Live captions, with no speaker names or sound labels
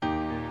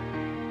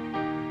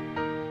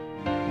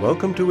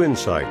Welcome to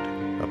Insight,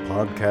 a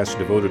podcast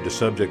devoted to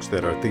subjects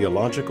that are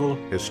theological,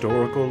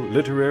 historical,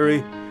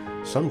 literary,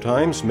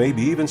 sometimes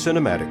maybe even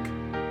cinematic,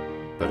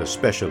 but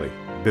especially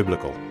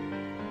biblical.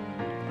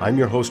 I'm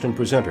your host and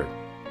presenter,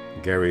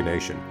 Gary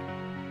Nation.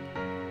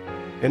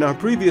 In our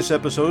previous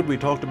episode, we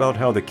talked about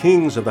how the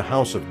kings of the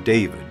house of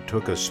David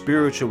took a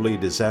spiritually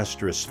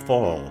disastrous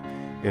fall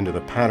into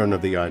the pattern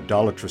of the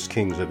idolatrous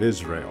kings of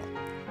Israel.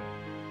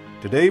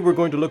 Today we're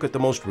going to look at the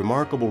most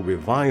remarkable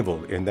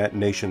revival in that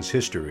nation's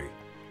history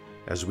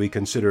as we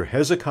consider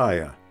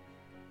Hezekiah,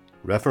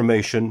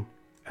 Reformation,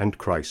 and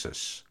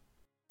crisis.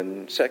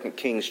 In 2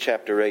 Kings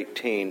chapter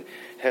 18,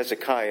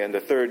 Hezekiah, in the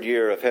third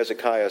year of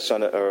Hezekiah,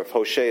 of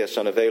Hoshea,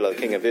 son of Elah,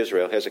 king of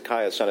Israel,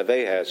 Hezekiah, son of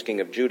Ahaz,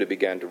 king of Judah,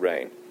 began to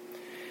reign.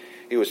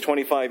 He was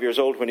 25 years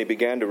old when he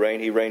began to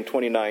reign. He reigned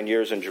 29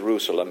 years in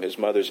Jerusalem. His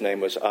mother's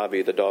name was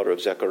Abi, the daughter of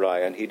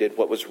Zechariah, and he did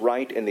what was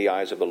right in the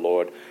eyes of the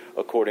Lord,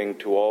 according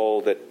to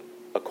all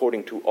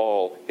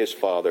his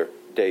father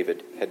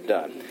David had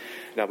done.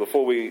 Now,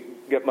 before we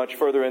get much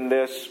further in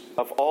this,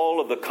 of all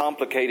of the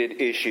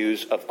complicated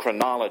issues of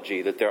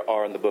chronology that there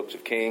are in the books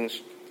of Kings,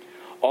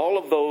 all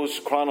of those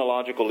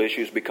chronological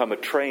issues become a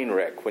train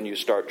wreck when you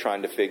start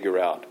trying to figure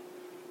out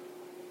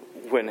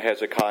when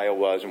Hezekiah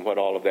was and what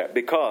all of that.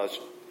 Because,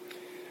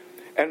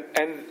 and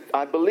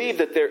I believe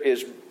that there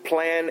is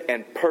plan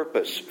and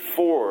purpose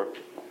for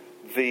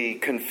the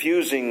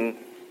confusing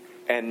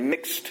and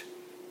mixed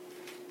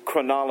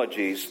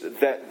chronologies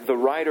that the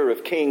writer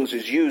of Kings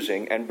is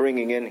using and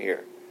bringing in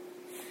here.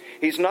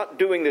 He's not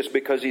doing this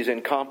because he's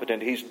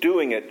incompetent. He's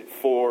doing it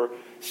for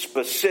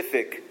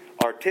specific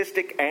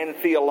artistic and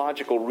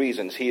theological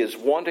reasons. He is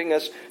wanting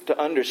us to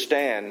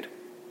understand.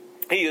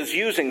 He is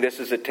using this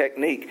as a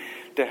technique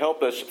to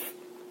help us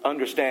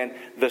understand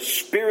the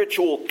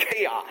spiritual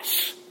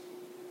chaos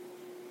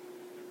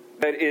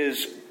that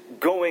is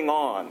going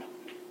on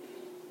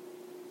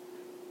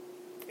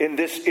in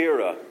this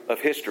era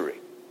of history.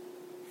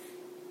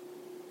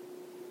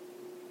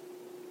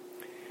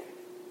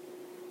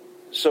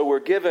 So we're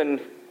given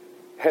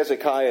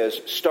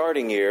Hezekiah's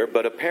starting year,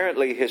 but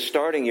apparently his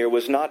starting year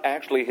was not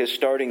actually his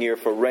starting year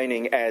for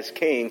reigning as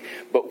king,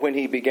 but when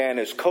he began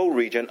as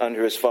co-regent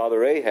under his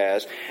father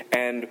Ahaz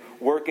and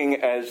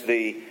working as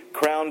the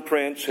crown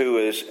prince who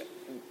is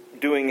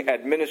doing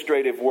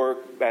administrative work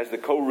as the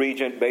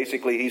co-regent.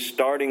 Basically, he's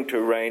starting to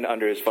reign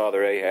under his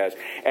father Ahaz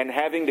and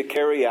having to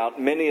carry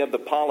out many of the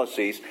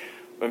policies,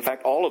 in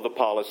fact, all of the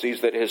policies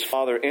that his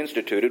father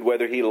instituted,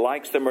 whether he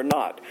likes them or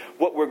not.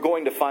 What we're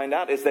going to find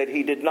out is that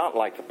he did not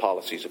like the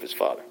policies of his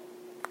father.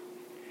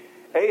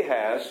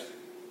 Ahaz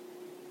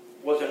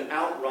was an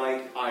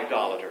outright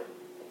idolater.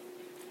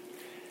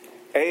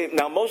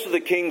 Now, most of the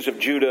kings of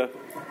Judah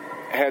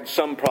had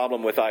some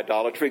problem with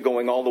idolatry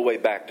going all the way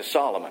back to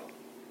Solomon.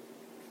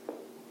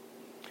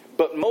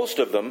 But most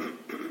of them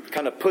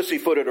kind of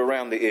pussyfooted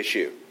around the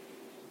issue.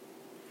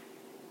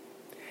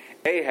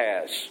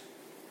 Ahaz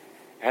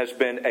has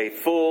been a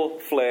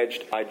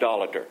full-fledged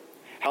idolater.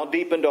 How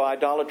deep into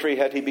idolatry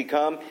had he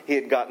become? He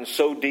had gotten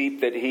so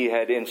deep that he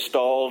had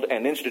installed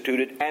and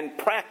instituted and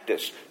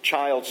practiced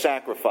child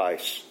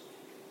sacrifice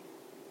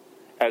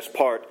as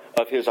part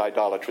of his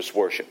idolatrous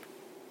worship.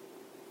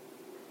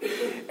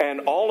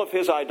 And all of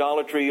his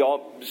idolatry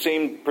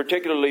seemed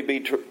particularly be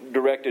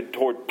directed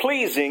toward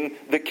pleasing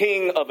the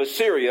king of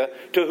Assyria,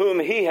 to whom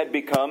he had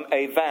become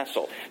a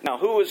vassal. Now,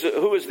 who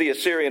is the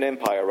Assyrian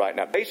Empire right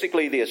now?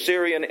 Basically, the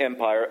Assyrian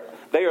Empire,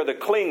 they are the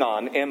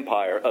Klingon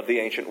Empire of the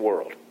ancient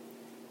world.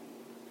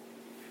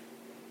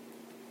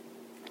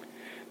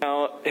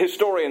 Now,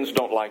 historians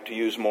don't like to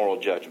use moral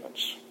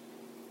judgments.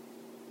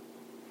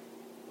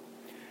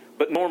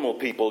 But normal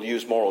people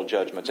use moral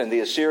judgments, and the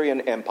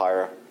Assyrian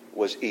Empire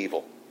was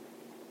evil.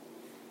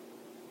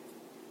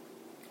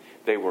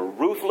 They were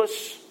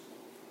ruthless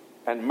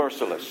and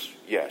merciless.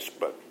 Yes,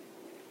 but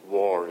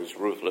war is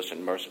ruthless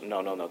and merciless.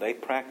 No. They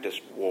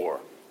practiced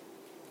war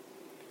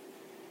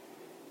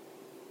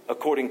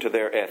according to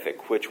their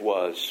ethic, which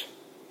was,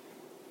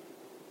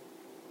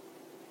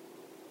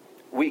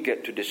 we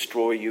get to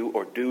destroy you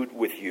or do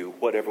with you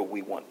whatever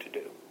we want to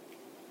do.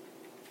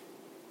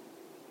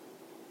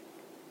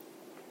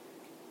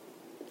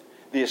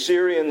 The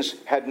Assyrians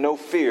had no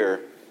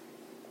fear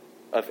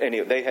of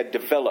any. They had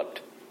developed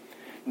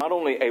not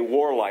only a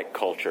warlike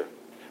culture,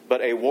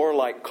 but a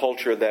warlike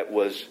culture that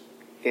was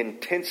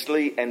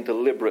intensely and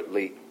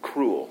deliberately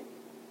cruel.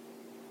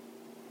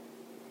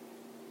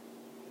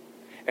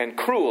 And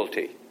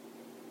cruelty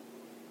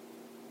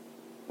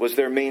was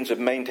their means of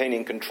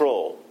maintaining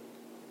control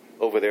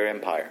over their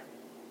empire.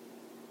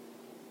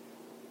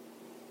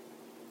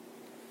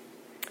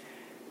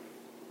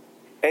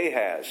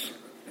 Ahaz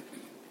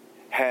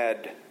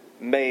had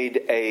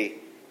made a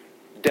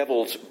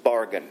devil's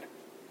bargain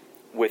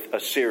with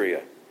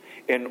Assyria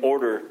in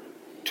order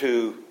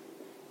to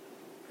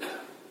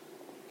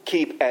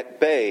keep at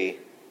bay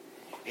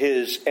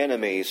his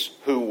enemies,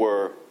 who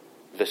were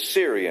the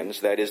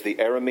Syrians, that is the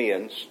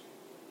Arameans,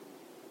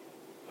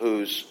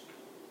 whose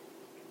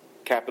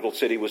capital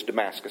city was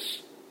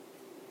Damascus,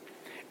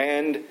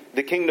 and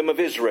the kingdom of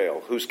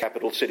Israel, whose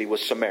capital city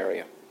was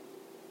Samaria.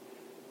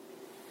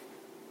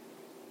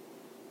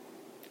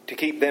 To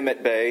keep them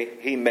at bay,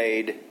 he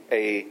made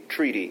a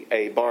treaty,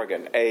 a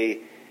bargain,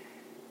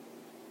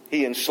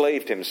 he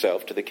enslaved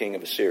himself to the king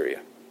of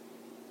Assyria.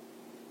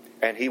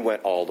 And he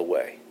went all the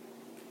way,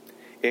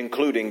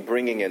 including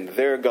bringing in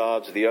their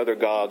gods, the other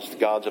gods, the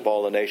gods of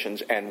all the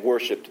nations, and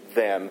worshipped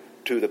them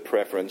to the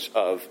preference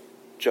of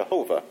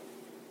Jehovah.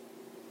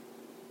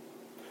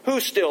 Who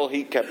still,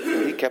 he kept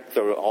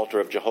the altar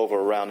of Jehovah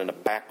around in a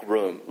back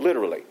room,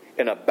 literally,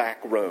 in a back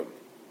room,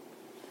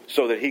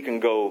 so that he can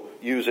go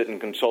use it and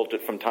consult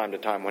it from time to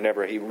time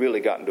whenever he really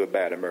got into a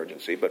bad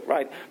emergency. But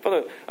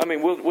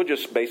we'll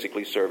just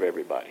basically serve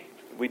everybody.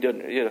 We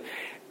didn't,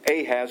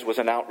 Ahaz was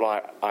an outlaw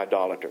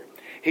idolater.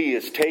 He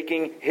is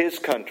taking his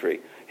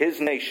country,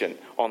 his nation,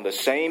 on the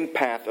same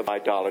path of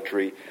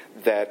idolatry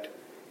that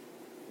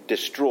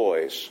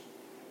destroys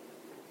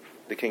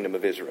the kingdom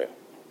of Israel.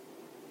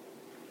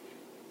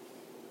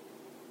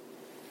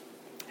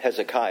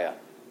 Hezekiah,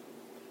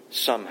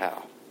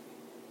 somehow,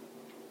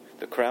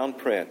 the crown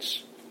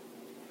prince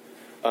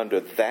under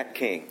that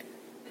king,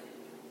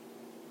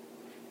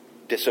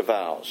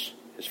 disavows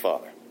his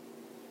father.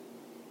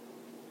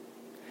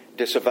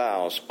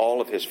 Disavows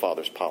all of his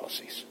father's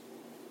policies.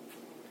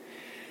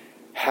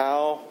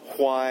 How,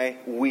 why,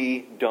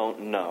 we don't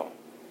know.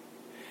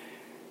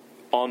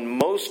 On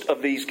most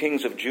of these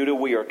kings of Judah,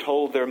 we are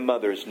told their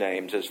mothers'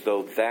 names as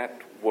though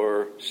that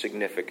were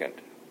significant.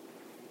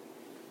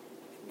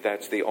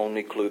 That's the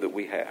only clue that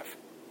we have.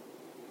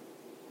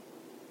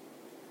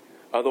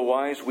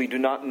 Otherwise, we do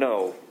not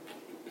know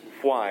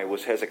why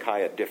was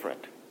Hezekiah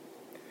different.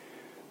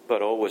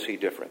 But oh, was he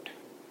different.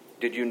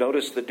 Did you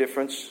notice the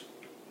difference?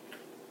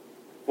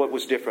 What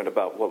was different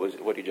about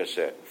what he just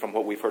said from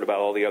what we've heard about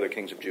all the other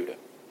kings of Judah?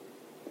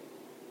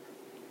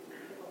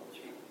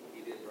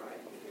 He did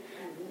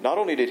right. Not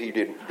only did he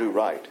do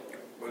right,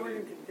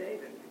 According to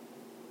David,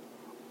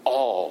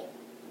 all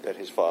that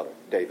his father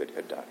David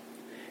had done.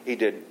 He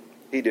did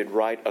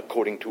right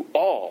according to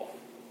all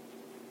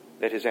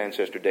that his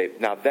ancestor David.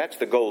 Now that's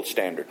the gold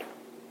standard.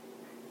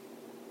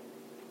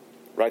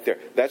 Right there.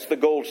 That's the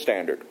gold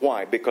standard.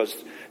 Why?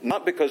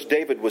 Not because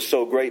David was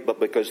so great, but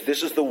because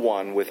this is the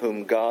one with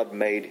whom God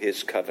made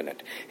his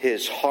covenant.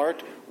 His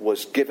heart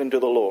was given to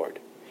the Lord.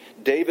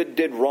 David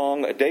did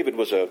wrong. David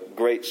was a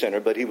great sinner,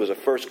 but he was a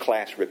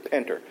first-class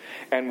repenter.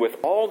 And with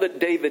all that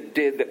David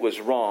did that was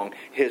wrong,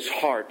 his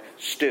heart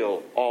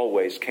still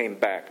always came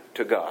back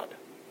to God.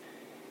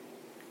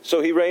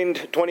 So he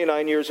reigned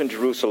 29 years in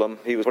Jerusalem.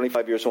 He was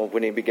 25 years old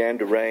when he began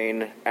to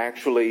reign,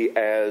 actually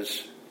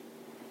as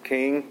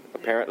king,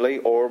 apparently,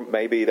 or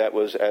maybe that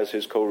was as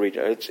his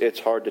co-regent. It's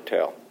hard to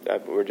tell.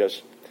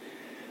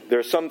 There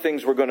are some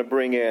things we're going to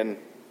bring in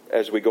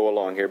as we go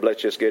along here, but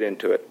let's just get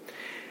into it.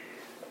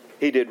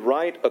 He did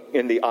right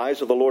in the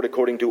eyes of the Lord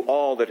according to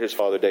all that his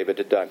father David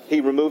had done.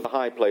 He removed the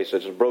high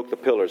places and broke the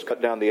pillars,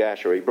 cut down the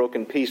Asherah. He broke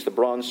in piece the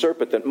bronze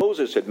serpent that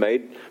Moses had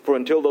made, for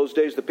until those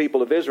days the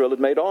people of Israel had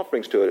made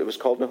offerings to it. It was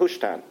called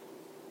Nehushtan.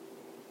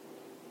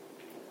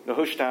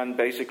 Nehushtan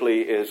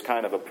basically is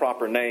kind of a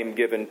proper name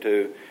given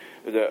to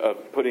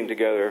putting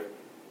together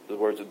the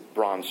words of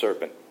bronze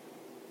serpent.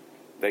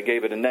 They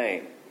gave it a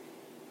name.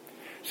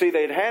 See,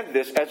 they'd had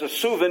this as a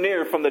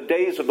souvenir from the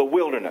days of the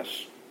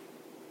wilderness.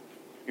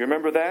 You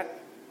remember that?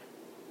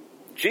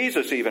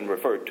 Jesus even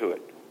referred to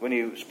it when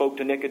he spoke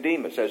to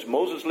Nicodemus. As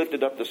Moses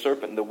lifted up the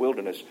serpent in the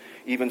wilderness,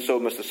 even so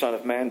must the Son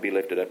of Man be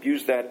lifted up.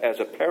 Use that as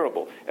a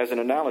parable, as an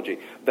analogy.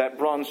 That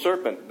bronze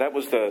serpent, that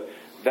was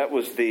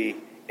the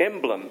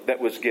emblem that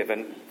was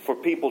given for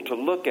people to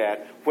look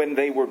at when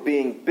they were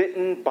being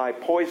bitten by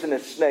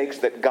poisonous snakes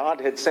that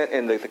God had sent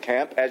into the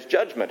camp as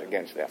judgment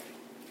against them.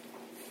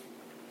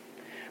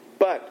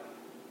 But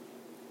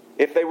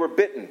if they were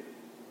bitten,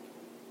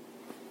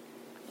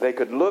 they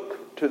could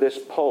look to this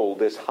pole,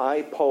 this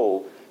high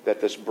pole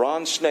that this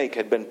bronze snake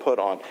had been put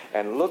on,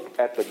 and look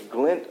at the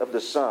glint of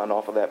the sun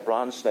off of that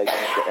bronze snake,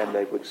 and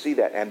they would see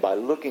that. And by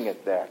looking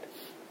at that,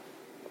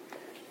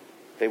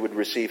 they would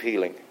receive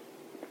healing.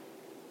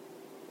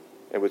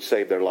 It would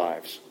save their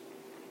lives.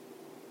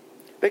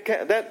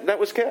 That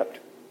was kept.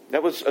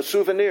 That was a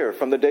souvenir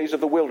from the days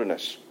of the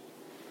wilderness.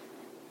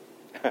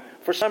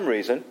 For some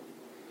reason,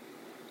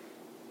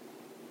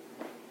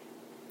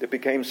 it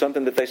became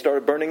something that they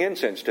started burning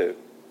incense to.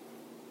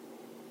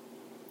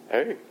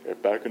 Hey, if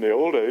back in the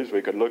old days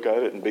we could look at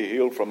it and be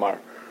healed from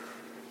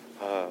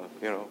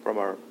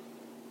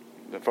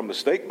from the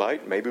snake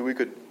bite, maybe we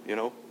could,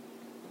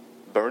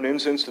 burn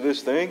incense to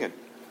this thing and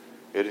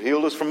it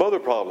healed us from other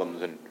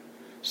problems and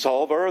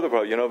solve our other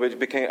problems. It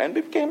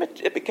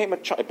became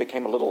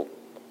a little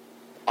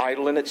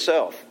idol in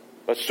itself.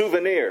 A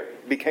souvenir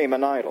became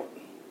an idol.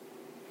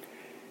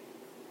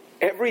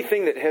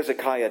 Everything that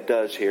Hezekiah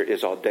does here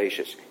is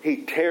audacious. He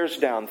tears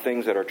down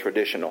things that are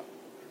traditional.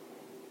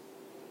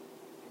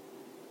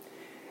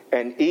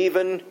 And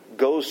even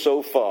goes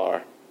so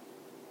far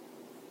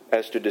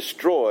as to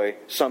destroy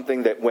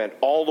something that went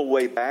all the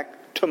way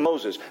back to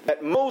Moses,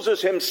 that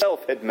Moses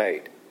himself had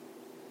made.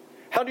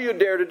 How do you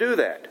dare to do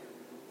that?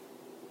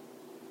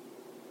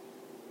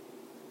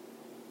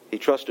 He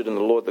trusted in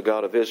the Lord, the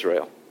God of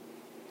Israel.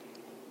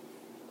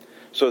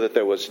 So that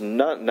there was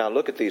none, now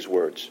look at these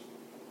words.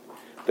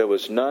 There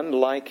was none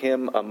like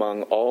him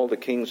among all the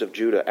kings of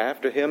Judah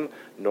after him,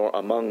 nor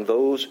among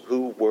those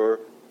who were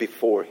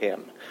before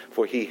him.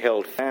 For he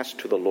held fast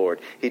to the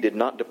Lord. He did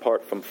not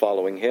depart from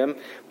following him,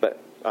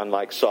 but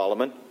unlike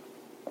Solomon.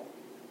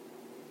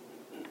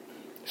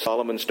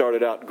 Solomon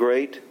started out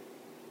great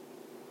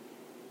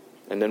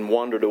and then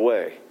wandered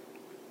away.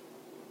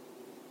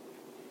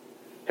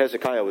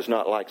 Hezekiah was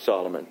not like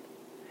Solomon.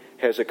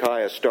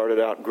 Hezekiah started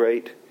out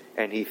great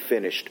and he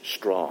finished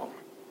strong.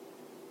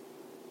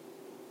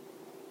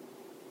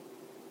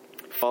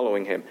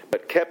 Following him,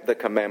 but kept the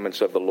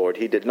commandments of the Lord.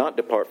 He did not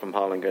depart from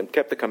following him,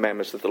 kept the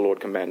commandments that the Lord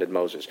commanded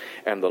Moses.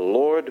 And the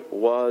Lord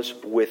was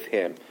with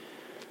him.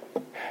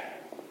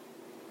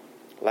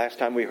 Last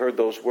time we heard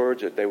those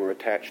words, that they were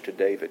attached to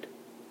David.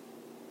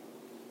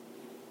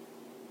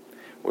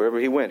 Wherever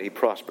he went, he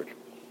prospered.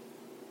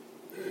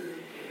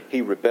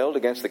 He rebelled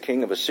against the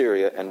king of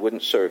Assyria and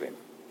wouldn't serve him.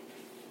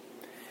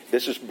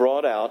 This is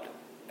brought out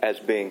as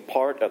being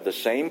part of the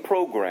same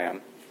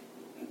program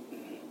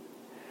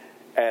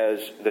as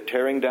the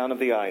tearing down of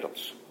the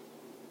idols.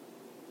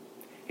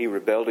 He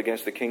rebelled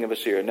against the king of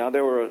Assyria. Now,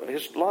 there were a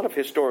lot of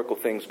historical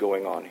things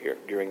going on here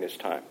during this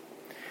time.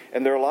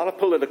 And there are a lot of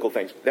political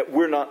things that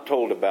we're not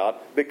told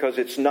about because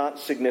it's not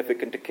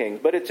significant to kings.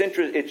 But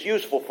it's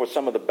useful for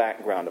some of the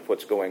background of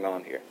what's going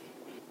on here.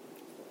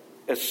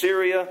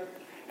 Assyria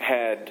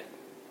had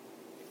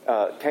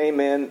came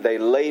in. They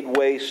laid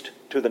waste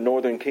to the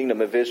northern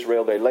kingdom of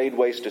Israel. They laid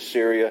waste to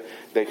Syria.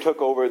 They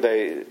took over.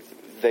 They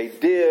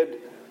did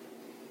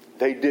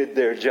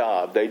their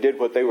job. They did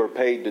what they were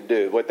paid to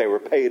do, what they were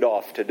paid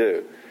off to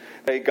do.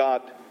 They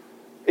got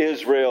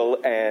Israel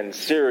and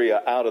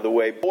Syria out of the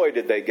way. Boy,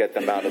 did they get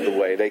them out of the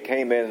way. They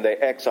came in and they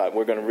exiled.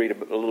 We're going to read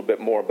a little bit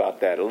more about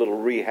that, a little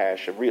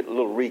rehash, a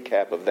little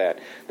recap of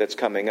that's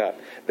coming up.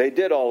 They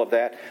did all of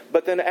that.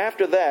 But then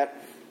after that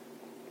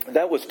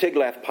was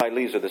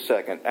Tiglath-Pileser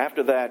II.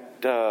 After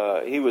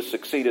that, he was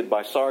succeeded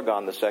by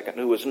Sargon II,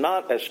 who was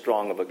not as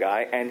strong of a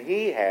guy, and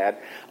he had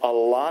a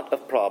lot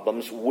of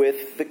problems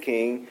with the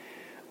king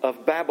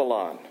of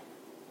Babylon,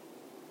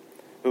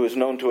 who is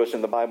known to us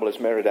in the Bible as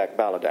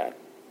Merodach-Baladan.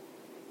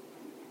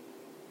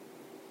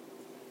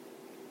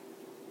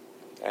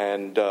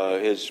 And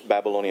his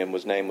Babylonian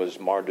name was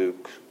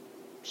Marduk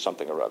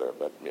something or other.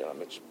 But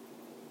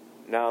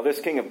now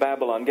this king of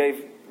Babylon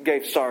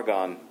gave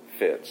Sargon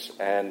fits,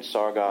 and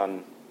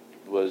Sargon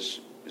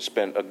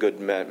spent a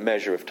good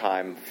measure of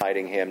time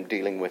fighting him,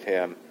 dealing with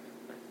him,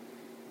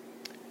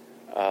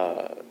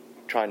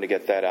 trying to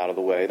get that out of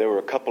the way. There were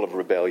a couple of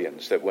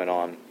rebellions that went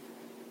on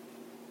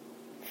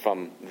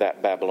from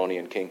that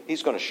Babylonian king.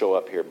 He's going to show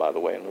up here, by the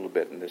way, in a little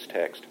bit in this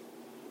text.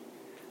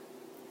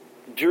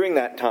 During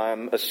that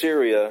time,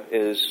 Assyria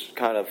is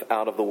kind of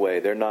out of the way.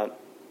 They're not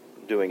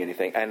doing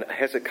anything. And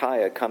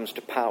Hezekiah comes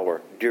to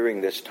power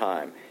during this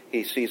time.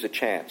 He sees a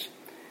chance.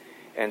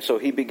 And so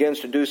he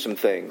begins to do some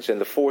things. In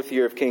the 4th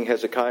year of King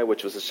Hezekiah,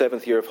 which was the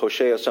 7th year of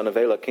Hoshea, son of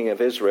Elah, king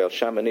of Israel,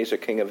 Shalmaneser,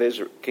 king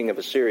of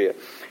Assyria,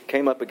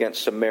 came up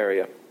against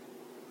Samaria.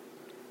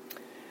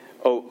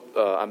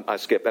 I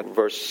skipped at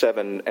verse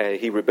 7.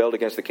 He rebelled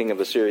against the king of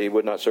Assyria. He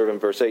would not serve him.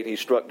 Verse 8, he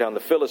struck down the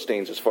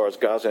Philistines as far as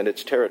Gaza and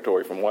its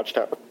territory, from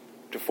watchtower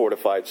to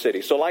fortified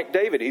city. So like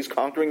David, he's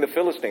conquering the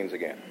Philistines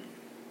again.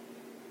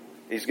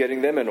 He's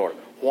getting them in order.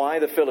 Why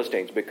the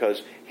Philistines?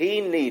 Because he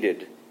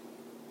needed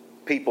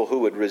people who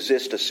would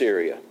resist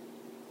Assyria.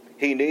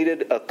 He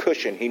needed a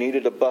cushion. He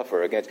needed a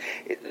buffer against.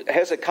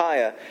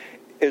 Hezekiah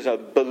is a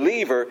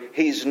believer.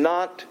 He's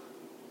not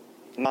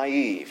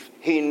naive.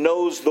 He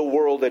knows the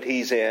world that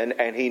he's in,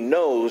 and he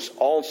knows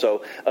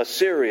also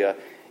Assyria,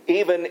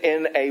 even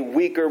in a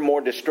weaker,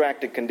 more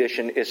distracted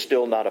condition, is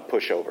still not a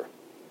pushover.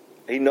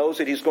 He knows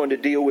that he's going to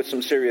deal with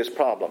some serious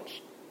problems.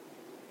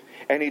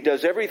 And he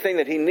does everything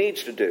that he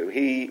needs to do.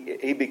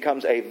 He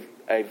becomes a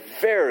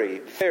very,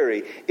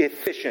 very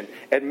efficient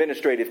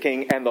administrative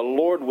king, and the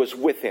Lord was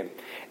with him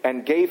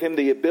and gave him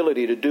the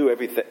ability to do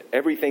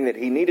everything that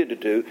he needed to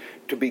do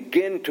to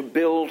begin to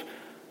build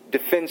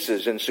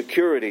defenses and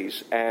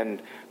securities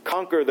and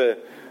conquer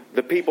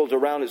the peoples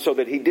around it, so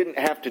that he didn't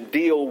have to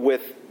deal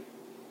with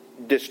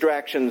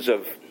distractions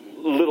of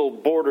little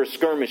border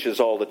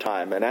skirmishes all the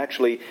time, and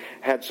actually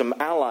had some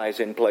allies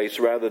in place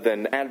rather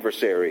than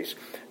adversaries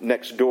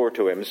next door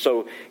to him.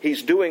 So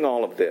he's doing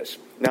all of this.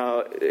 Now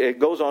it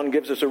goes on and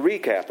gives us a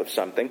recap of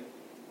something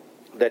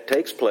that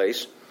takes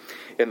place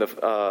in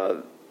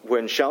the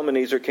when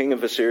Shalmaneser, king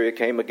of Assyria,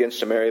 came against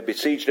Samaria,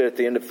 besieged it at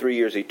the end of 3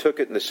 years. He took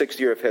it in the 6th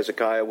year of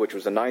Hezekiah, which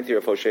was the 9th year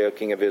of Hoshea,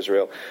 king of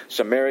Israel.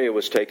 Samaria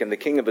was taken. The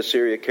king of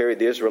Assyria carried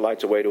the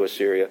Israelites away to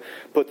Assyria,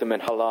 put them in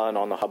Halah, and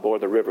on the Habor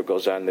the river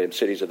goes on, the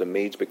cities of the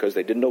Medes, because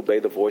they didn't obey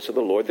the voice of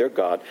the Lord their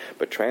God,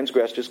 but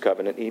transgressed his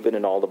covenant, even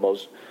in all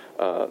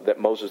that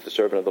Moses, the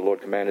servant of the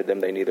Lord, commanded them.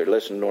 They neither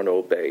listened nor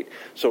obeyed.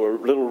 So a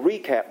little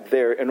recap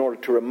there in order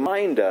to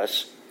remind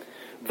us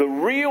the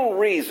real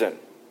reason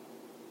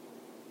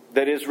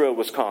that Israel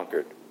was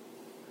conquered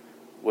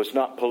was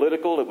not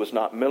political, it was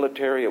not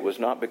military, it was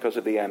not because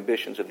of the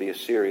ambitions of the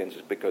Assyrians,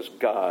 it's because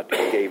God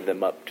gave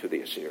them up to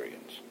the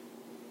Assyrians.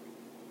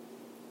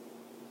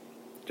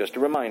 Just a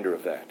reminder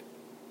of that.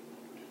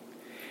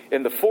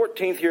 In the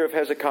 14th year of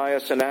Hezekiah,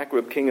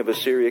 Sennacherib, king of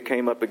Assyria,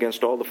 came up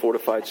against all the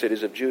fortified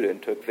cities of Judah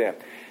and took them.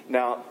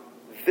 Now,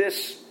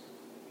 this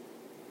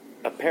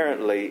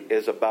apparently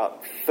is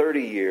about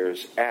 30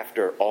 years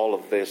after all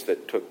of this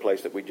that took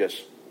place that we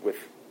just, with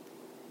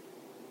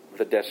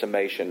the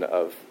decimation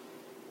of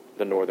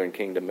the northern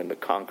kingdom and the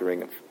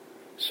conquering of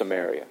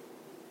Samaria.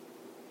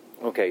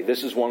 Okay,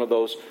 this is one of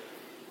those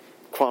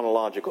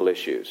chronological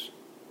issues.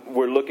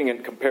 We're looking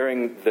at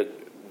comparing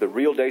the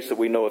real dates that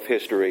we know of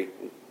history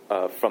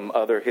from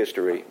other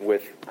history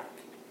with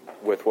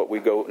what we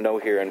know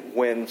here and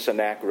when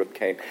Sennacherib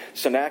came.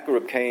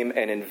 Sennacherib came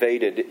and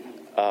invaded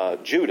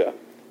Judah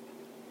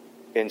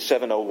in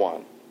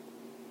 701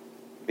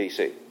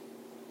 BC.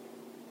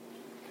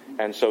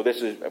 And so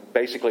this is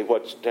basically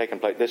what's taken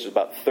place. This is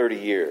about 30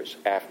 years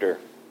after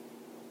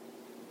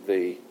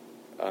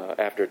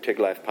after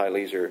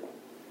Tiglath-Pileser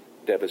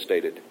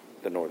devastated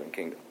the northern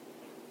kingdom.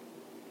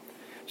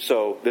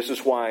 So this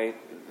is why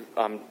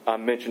I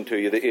mentioned to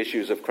you the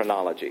issues of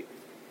chronology.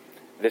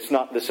 It's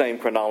not the same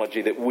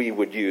chronology that we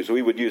would use.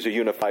 We would use a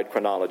unified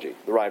chronology.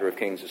 The writer of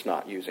Kings is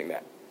not using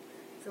that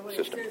system. So when it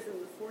says in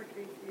the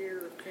 14th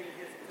year of King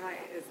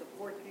Hezekiah, is the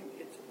 14th?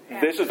 It's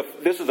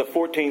This is the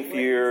 14th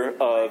year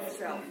of.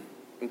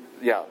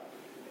 Yeah.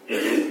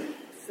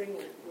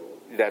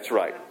 That's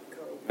right.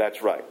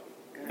 That's right.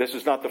 This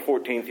is not the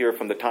 14th year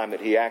from the time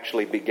that he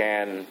actually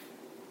began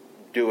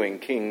doing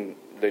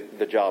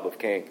the job of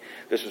king.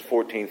 This is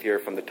 14th year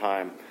from the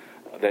time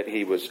that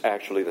he was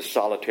actually the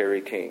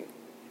solitary king.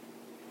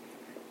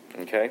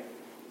 Okay?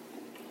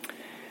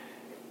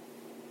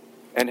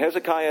 And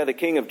Hezekiah, the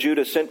king of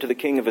Judah, sent to the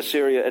king of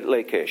Assyria at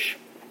Lachish,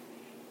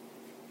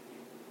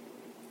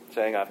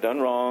 saying, I've done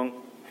wrong.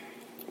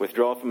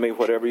 Withdraw from me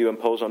whatever you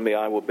impose on me,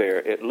 I will bear.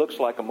 It looks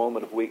like a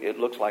moment of weakness. It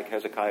looks like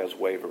Hezekiah's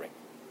wavering.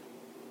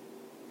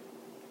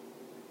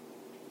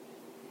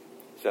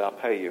 He said, I'll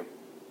pay you.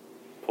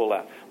 Pull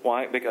out.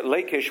 Why? Because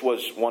Lachish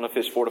was one of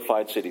his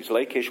fortified cities.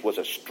 Lachish was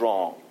a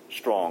strong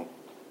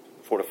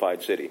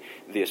fortified city.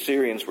 The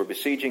Assyrians were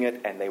besieging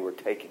it and they were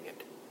taking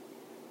it.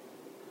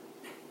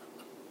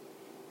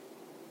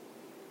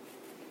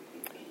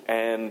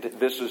 And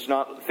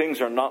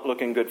things are not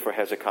looking good for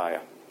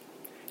Hezekiah.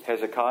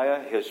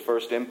 Hezekiah, his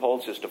first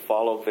impulse is to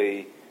follow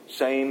the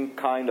same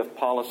kind of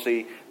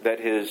policy that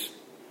his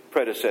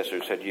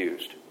predecessors had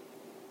used.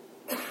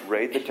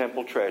 Raid the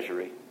temple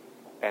treasury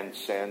and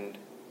send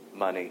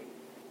money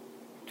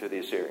to the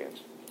Assyrians.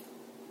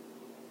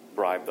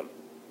 Bribe them.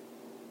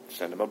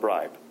 Send them a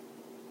bribe.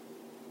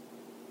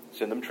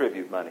 Send them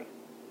tribute money.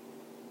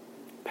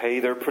 Pay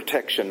their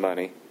protection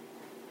money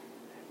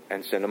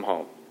and send them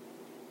home.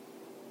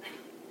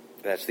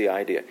 That's the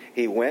idea.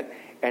 He went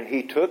and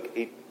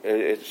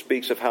it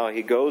speaks of how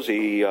he goes.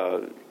 He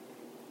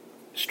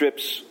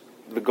strips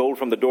the gold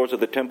from the doors of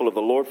the temple of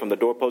the Lord, from the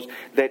doorposts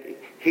that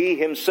he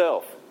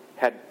himself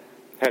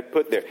had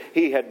put there.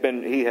 He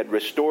had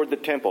restored the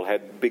temple,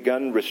 had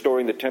begun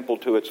restoring the temple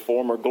to its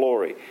former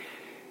glory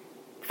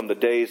from the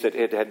days that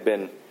it had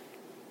been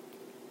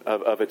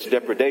of its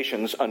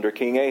depredations under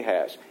King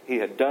Ahaz. He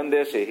had done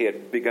this. He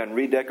had begun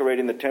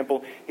redecorating the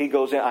temple. He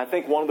goes in. I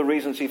think one of the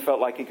reasons he felt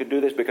like he could do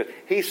this because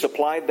he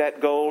supplied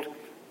that gold.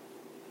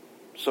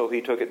 So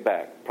he took it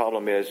back.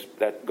 Problem is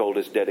that gold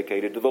is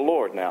dedicated to the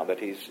Lord now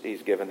that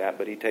he's given that.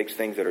 But he takes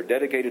things that are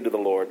dedicated to the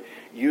Lord,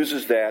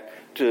 uses that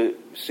to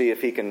see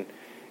if he can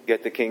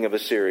get the king of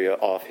Assyria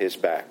off his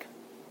back.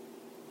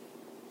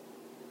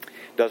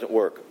 Doesn't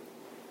work.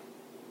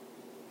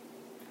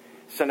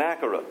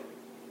 Sennacherib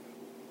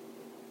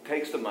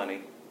takes the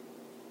money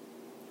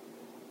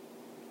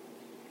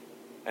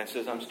and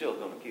says, I'm still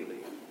going to kill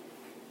you.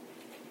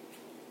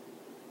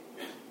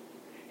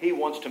 He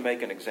wants to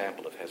make an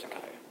example of Hezekiah.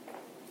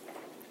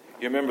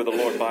 You remember the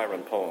Lord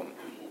Byron poem,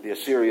 the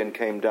Assyrian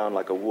came down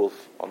like a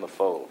wolf on the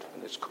fold,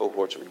 and his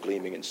cohorts were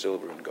gleaming in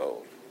silver and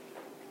gold.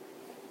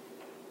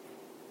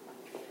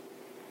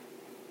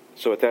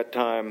 So at that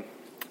time,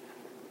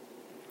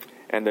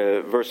 and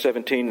verse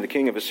 17, the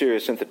king of Assyria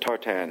sent the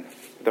Tartan,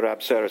 the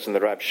Rabsaris, and the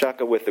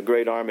Rabshakeh with the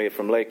great army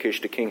from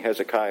Lachish to King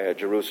Hezekiah at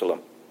Jerusalem.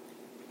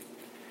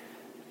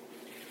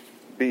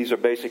 These are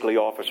basically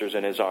officers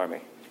in his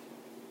army.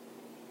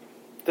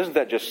 Doesn't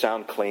that just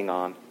sound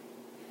Klingon?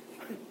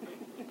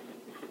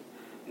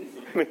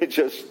 I mean, it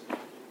just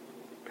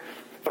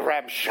the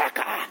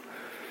Rabshakeh.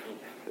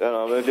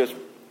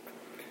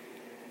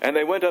 And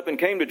they went up and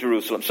came to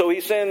Jerusalem. So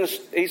he sends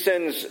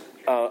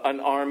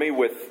an army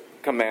with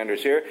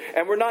commanders here,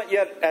 and we're not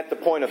yet at the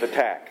point of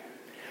attack.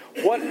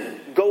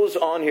 What goes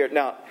on here?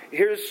 Now,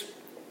 here's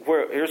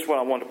what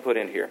I want to put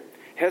in here.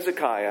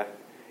 Hezekiah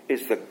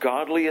is the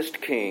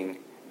godliest king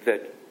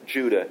that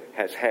Judah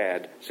has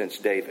had since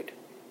David.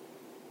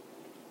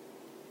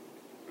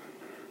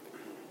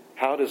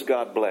 How does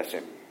God bless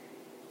him?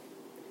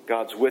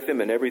 God's with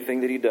him in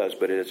everything that he does,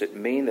 but does it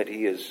mean that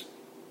he is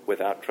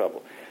without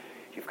trouble?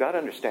 You've got to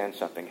understand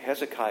something.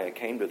 Hezekiah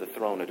came to the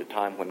throne at a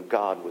time when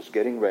God was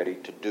getting ready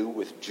to do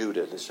with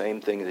Judah the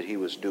same thing that he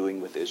was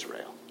doing with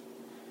Israel.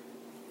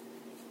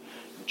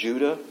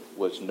 Judah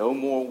was no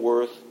more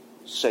worth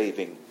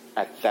saving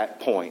at that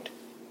point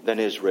than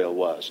Israel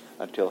was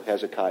until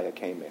Hezekiah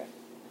came in.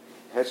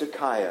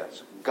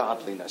 Hezekiah's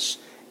godliness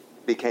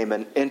became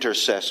an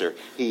intercessor.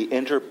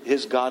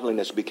 His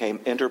godliness became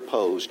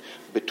interposed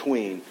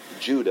between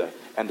Judah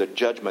and the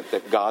judgment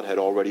that God had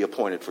already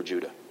appointed for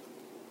Judah.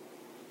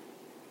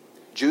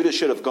 Judah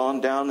should have gone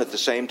down at the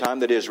same time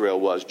that Israel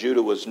was.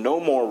 Judah was no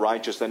more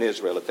righteous than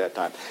Israel at that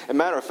time. As a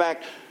matter of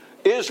fact,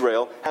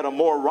 Israel had a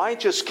more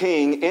righteous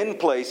king in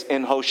place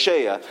in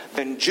Hoshea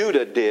than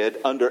Judah did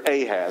under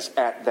Ahaz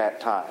at that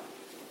time.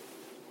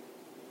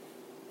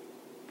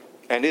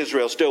 And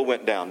Israel still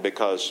went down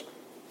because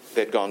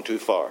they'd gone too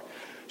far.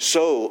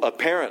 So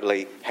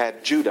apparently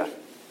had Judah.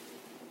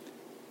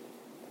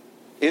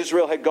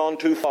 Israel had gone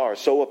too far,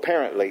 so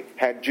apparently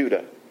had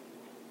Judah.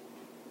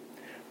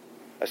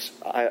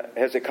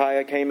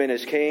 Hezekiah came in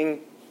as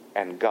king,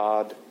 and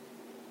God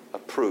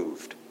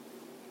approved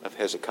of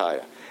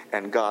Hezekiah.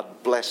 And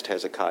God blessed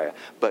Hezekiah.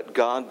 But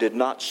God did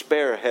not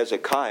spare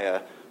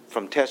Hezekiah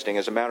from testing.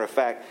 As a matter of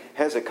fact,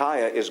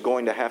 Hezekiah is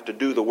going to have to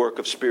do the work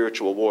of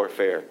spiritual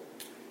warfare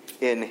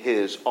in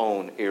his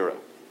own era.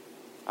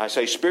 I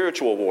say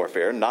spiritual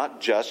warfare,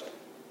 not just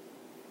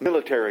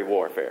military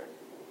warfare.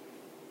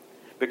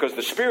 Because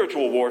the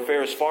spiritual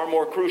warfare is far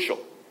more crucial.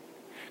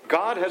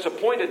 God has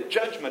appointed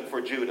judgment for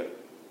Judah.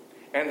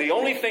 And the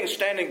only thing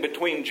standing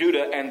between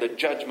Judah and the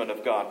judgment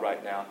of God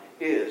right now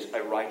is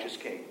a righteous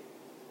king.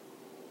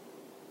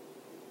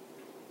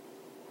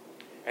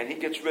 And he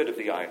gets rid of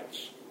the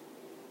idols.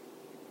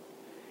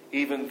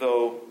 Even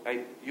though,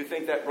 you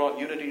think that brought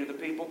unity to the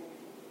people?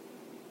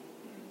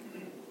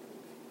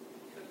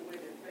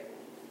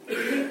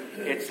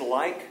 It's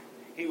like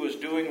he was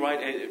doing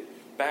right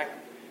back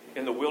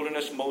in the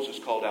wilderness. Moses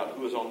called out,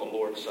 who is on the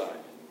Lord's side?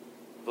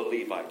 The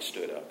Levites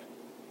stood up.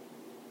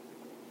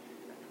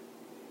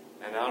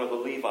 And out of the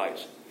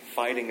Levites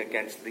fighting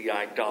against the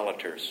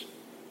idolaters,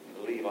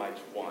 the Levites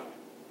won.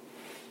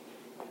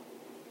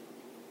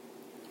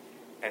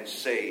 And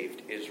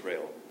saved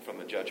Israel from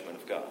the judgment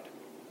of God.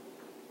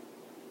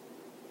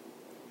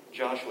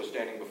 Joshua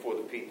standing before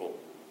the people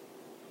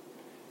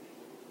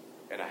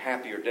in a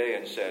happier day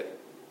and said,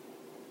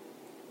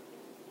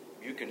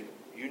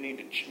 you need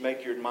to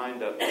make your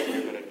mind up if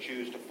you're going to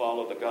choose to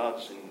follow the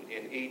gods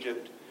in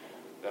Egypt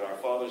that our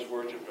fathers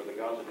worshipped, or the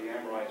gods of the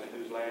Amorites in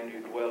whose land you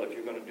dwell. If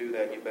you're going to do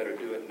that, you better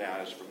do it now.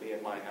 As for me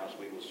and my house,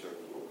 we will serve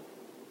the Lord.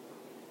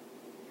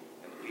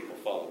 And the people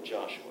followed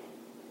Joshua.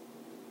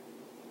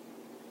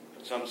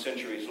 But some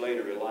centuries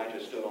later,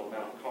 Elijah stood on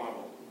Mount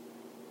Carmel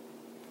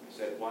and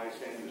said, why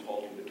stand you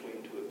halting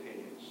between two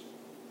opinions?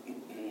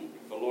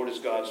 If the Lord is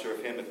God,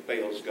 serve him. If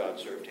Baal's God,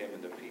 served him.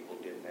 And the people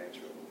didn't answer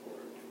a word.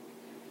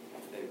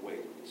 They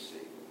waited to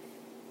see.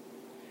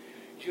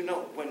 You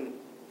know,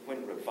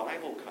 when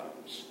revival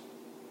comes,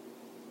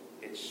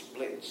 it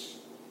splits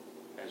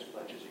as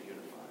much as it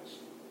unifies.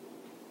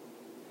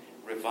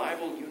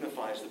 Revival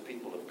unifies the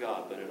people of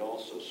God, but it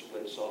also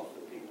splits off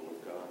the people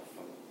of God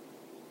from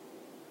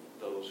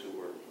those who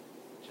were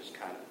just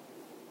kind of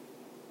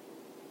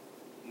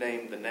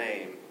named the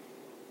name,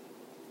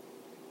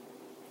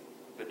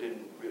 but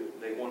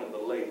they wanted the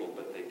label,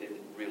 but they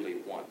didn't really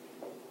want.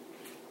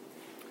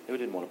 They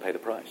didn't want to pay the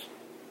price.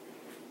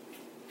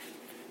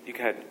 You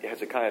had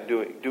Hezekiah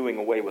doing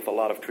away with a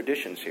lot of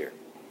traditions here.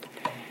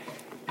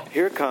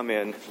 Here come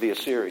in the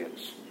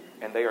Assyrians,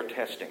 and they are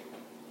testing.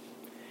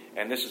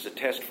 And this is a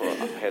test for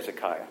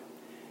Hezekiah.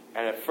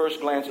 And at first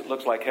glance, it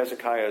looks like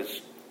Hezekiah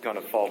is going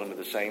to fall into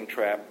the same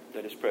trap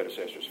that his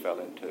predecessors fell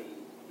into.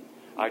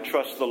 I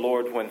trust the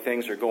Lord when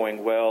things are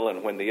going well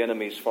and when the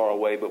enemy's far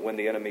away, but when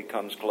the enemy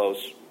comes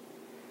close,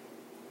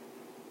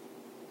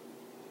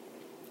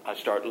 I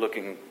start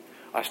looking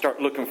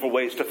for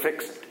ways to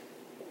fix it.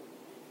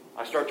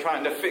 I start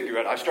trying to figure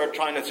it. I start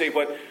trying to see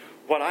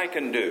what I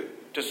can do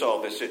to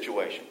solve this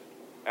situation.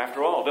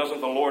 After all,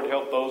 doesn't the Lord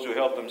help those who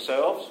help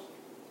themselves?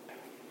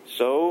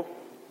 So,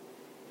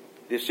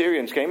 the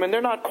Assyrians came, and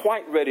they're not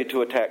quite ready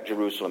to attack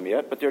Jerusalem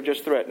yet, but they're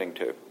just threatening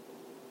to.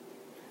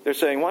 They're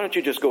saying, why don't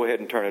you just go ahead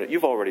and turn it?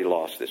 You've already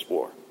lost this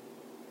war.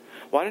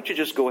 Why don't you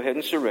just go ahead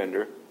and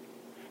surrender?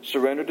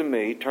 Surrender to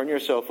me. Turn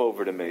yourself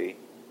over to me.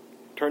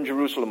 Turn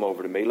Jerusalem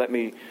over to me. Let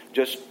me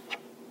just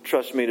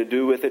trust me to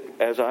do with it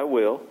as I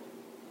will.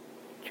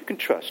 You can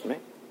trust me.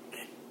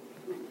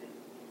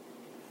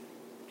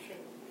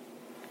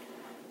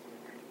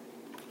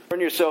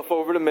 Turn yourself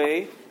over to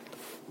me.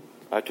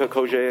 I took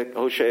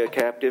Hoshea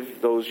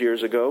captive those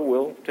years ago.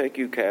 We'll take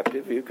you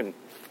captive. You can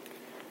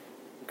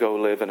go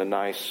live in a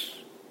nice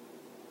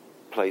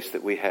place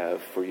that we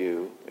have for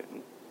you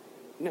in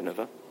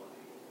Nineveh.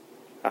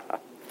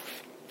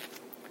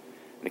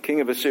 The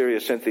king of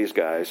Assyria sent these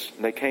guys,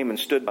 and they came and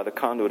stood by the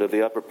conduit of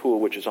the upper pool,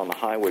 which is on the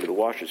highway to the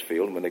washer's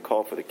field. And when they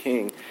called for the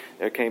king,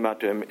 there came out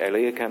to him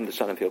Eliakim, the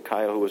son of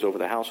Hilkiah, who was over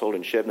the household,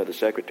 and Shebna, the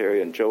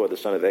secretary, and Joah, the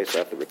son of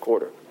Asaph, the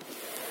recorder.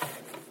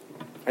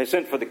 They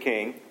sent for the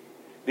king,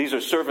 These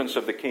are servants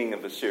of the king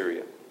of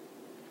Assyria.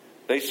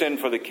 They send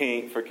for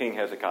King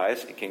Hezekiah.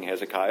 King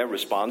Hezekiah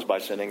responds by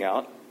sending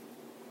out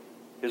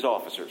his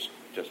officers,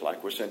 just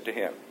like we're sent to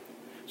him.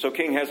 So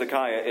King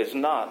Hezekiah is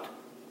not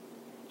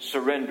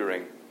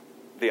surrendering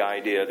the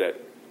idea that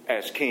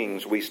as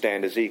kings we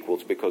stand as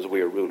equals because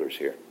we are rulers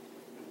here.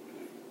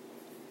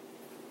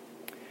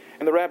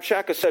 And the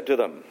Rabshakeh said to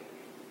them,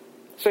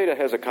 say to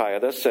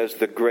Hezekiah, thus says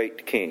the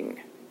great king.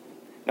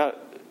 Now,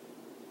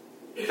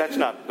 that's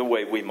not the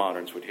way we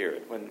moderns would hear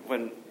it.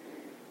 When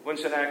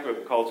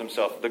Sennacherib calls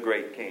himself the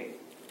great king,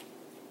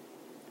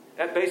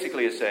 that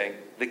basically is saying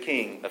the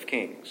king of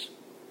kings.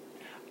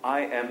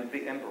 I am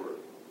the emperor.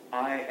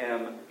 I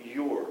am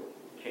your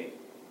king.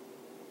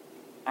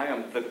 I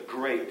am the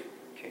great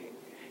king.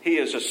 He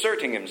is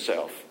asserting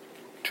himself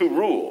to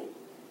rule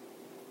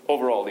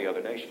over all the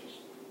other nations.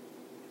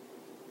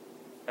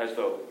 As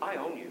though I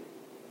own you.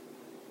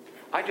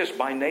 I just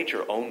by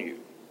nature own you.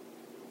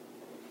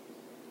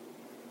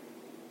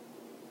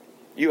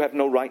 You have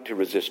no right to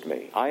resist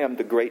me. I am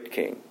the great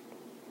king.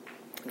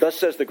 Thus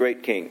says the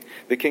great king,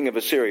 the king of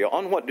Assyria,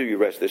 on what do you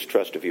rest this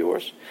trust of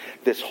yours?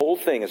 This whole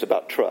thing is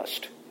about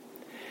trust.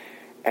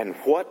 And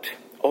what?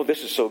 Oh,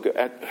 this is so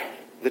good.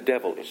 The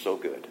devil is so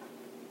good.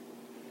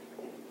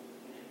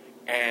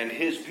 And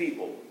his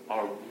people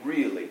are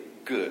really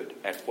good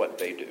at what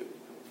they do.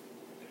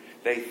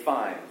 They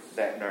find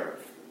that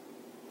nerve.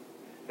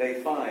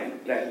 They find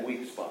that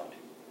weak spot.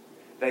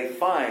 They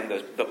find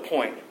the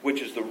point,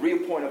 which is the real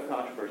point of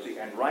controversy.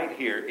 And right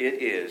here,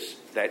 it is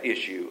that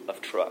issue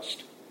of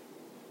trust.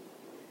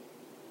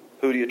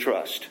 Who do you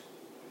trust?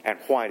 And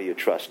why do you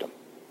trust them?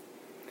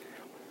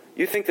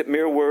 You think that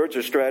mere words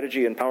are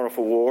strategy in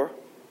powerful war?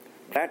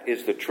 That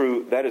is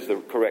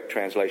the correct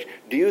translation.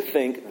 Do you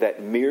think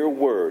that mere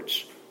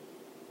words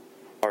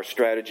are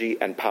strategy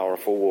and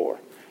powerful war?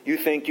 You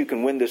think you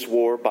can win this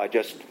war by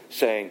just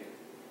saying,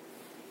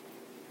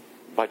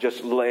 by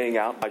just laying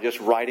out, by just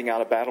writing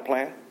out a battle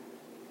plan?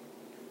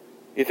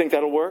 You think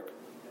that'll work?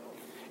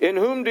 In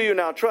whom do you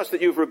now trust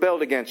that you've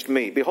rebelled against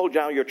me? Behold,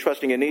 now you're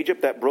trusting in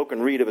Egypt, that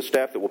broken reed of a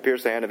staff that will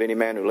pierce the hand of any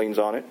man who leans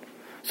on it.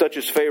 Such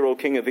is Pharaoh,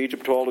 king of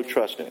Egypt, to all who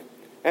trust in him.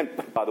 And,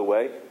 by the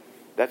way,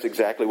 that's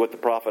exactly what the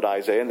prophet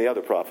Isaiah and the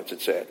other prophets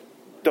had said.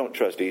 Don't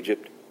trust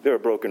Egypt. They're a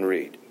broken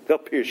reed. They'll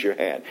pierce your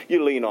hand.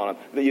 You lean on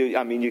them.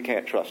 You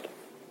can't trust them.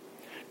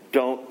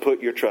 Don't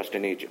put your trust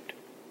in Egypt.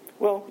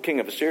 Well, the king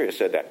of Assyria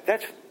said that.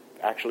 That's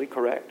actually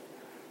correct.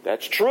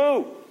 That's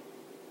true.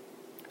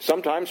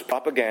 Sometimes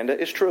propaganda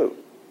is true.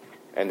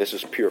 And this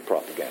is pure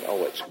propaganda.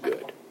 Oh, it's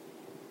good.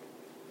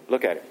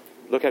 Look at it.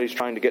 Look how he's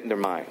trying to get in their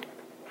mind.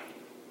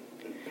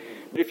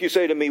 If you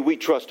say to me, we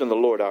trust in the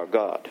Lord our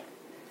God.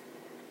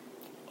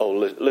 Oh,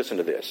 listen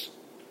to this.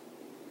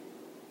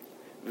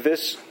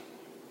 This,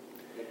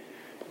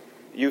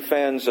 you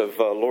fans of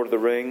Lord of the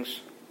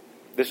Rings,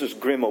 this is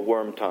Grima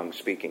Wormtongue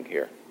speaking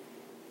here.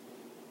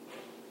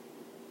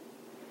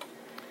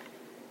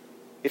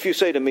 If you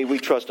say to me, we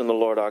trust in the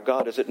Lord our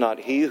God, is it not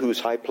he whose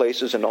high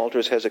places and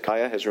altars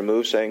Hezekiah has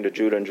removed, saying to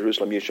Judah and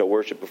Jerusalem, you shall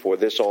worship before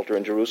this altar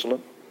in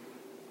Jerusalem?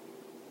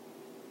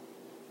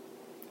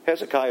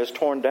 Hezekiah has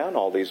torn down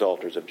all these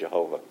altars of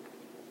Jehovah.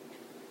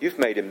 You've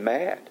made him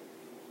mad.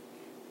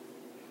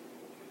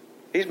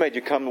 He's made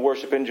you come and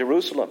worship in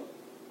Jerusalem.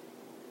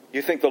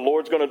 You think the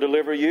Lord's going to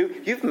deliver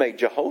you? You've made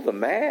Jehovah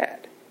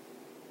mad.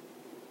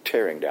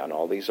 Tearing down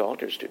all these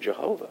altars to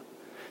Jehovah.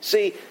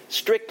 See,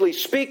 strictly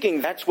speaking,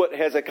 that's what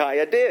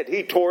Hezekiah did.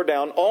 He tore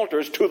down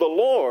altars to the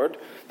Lord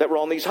that were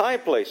on these high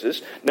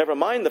places. Never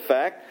mind the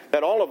fact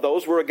that all of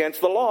those were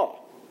against the law.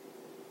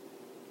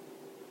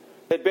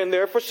 They'd been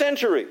there for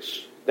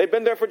centuries. They'd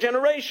been there for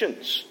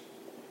generations.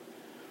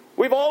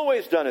 We've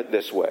always done it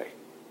this way.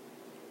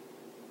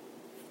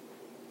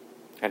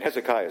 And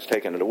Hezekiah has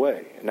taken it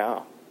away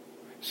now.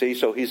 See,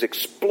 so he's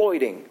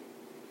exploiting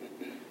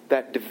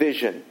that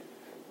division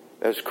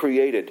that was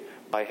created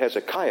by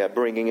Hezekiah,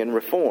 bringing in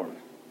reform.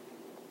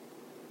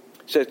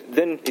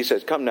 Then he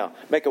says, come now,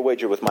 make a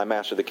wager with my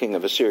master, the king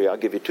of Assyria. I'll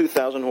give you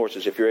 2,000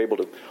 horses if you're able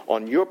to,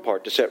 on your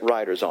part, to set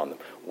riders on them.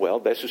 Well,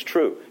 this is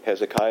true.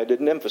 Hezekiah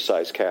didn't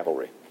emphasize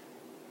cavalry.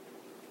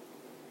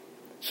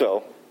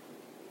 So,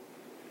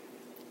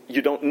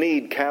 you don't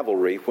need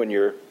cavalry when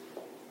you're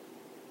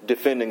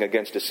defending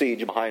against a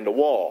siege behind a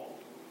wall.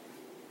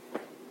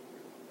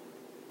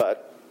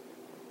 But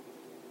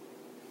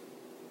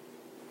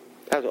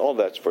all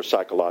that's for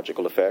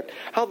psychological effect.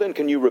 How then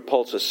can you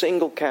repulse a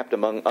single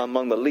captive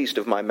among the least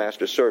of my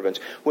master's servants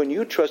when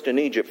you trust in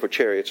Egypt for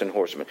chariots and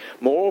horsemen?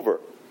 Moreover,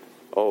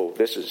 oh,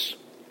 this is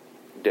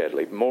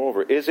deadly.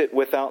 Moreover, is it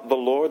without the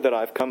Lord that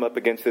I've come up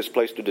against this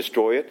place to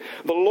destroy it?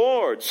 The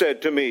Lord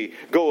said to me,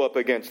 go up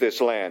against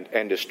this land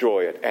and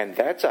destroy it. And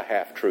that's a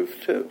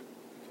half-truth too.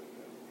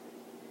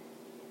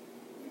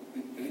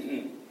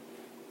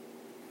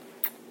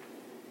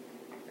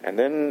 And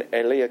then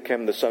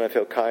Eliakim the son of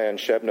Hilkiah and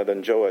Shebna the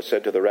Joah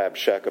said to the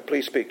Rabshakeh,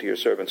 please speak to your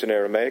servants in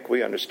Aramaic.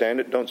 We understand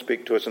it. Don't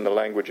speak to us in the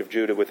language of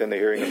Judah within the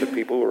hearing of the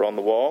people who are on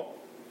the wall.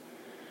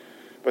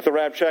 But the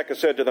Rabshakeh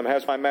said to them,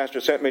 has my master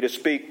sent me to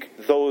speak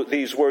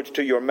these words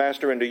to your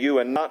master and to you,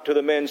 and not to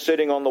the men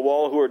sitting on the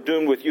wall who are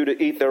doomed with you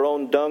to eat their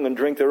own dung and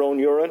drink their own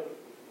urine?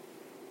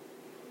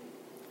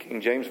 King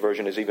James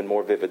Version is even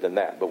more vivid than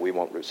that, but we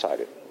won't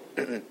recite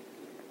it.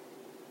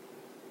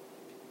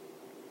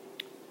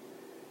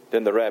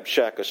 Then the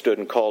Rabshakeh stood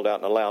and called out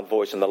in a loud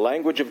voice in the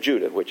language of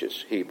Judah, which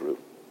is Hebrew,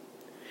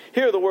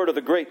 hear the word of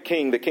the great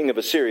king, the king of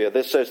Assyria.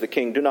 This says the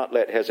king, do not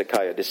let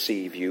Hezekiah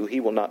deceive you. He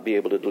will not be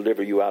able to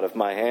deliver you out of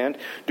my hand.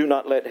 Do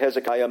not let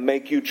Hezekiah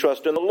make you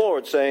trust in the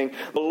Lord, saying,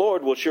 the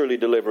Lord will surely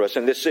deliver us,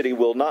 and this city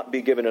will not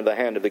be given into the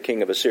hand of the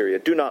king of Assyria.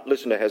 Do not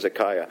listen to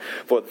Hezekiah.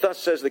 For thus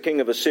says the king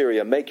of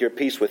Assyria, make your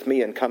peace with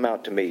me and come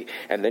out to me.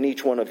 And then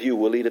each one of you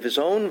will eat of his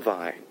own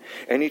vine,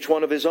 and each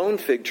one of his own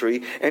fig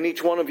tree, and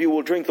each one of you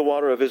will drink the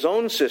water of his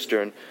own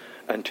cistern,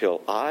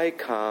 until I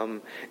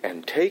come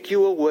and take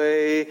you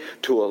away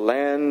to a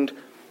land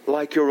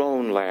like your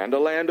own land, a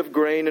land of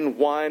grain and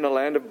wine, a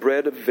land of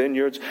bread of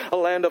vineyards, a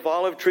land of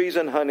olive trees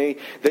and honey,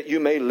 that you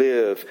may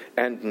live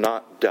and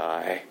not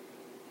die.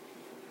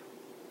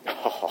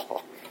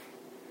 Oh.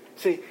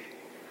 See,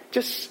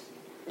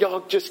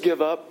 y'all just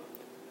give up,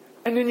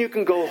 and then you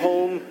can go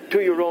home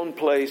to your own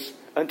place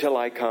until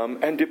I come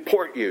and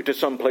deport you to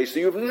some place that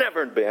you've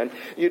never been.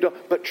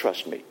 But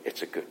trust me,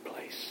 it's a good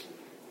place.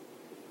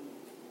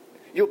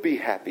 You'll be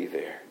happy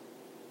there.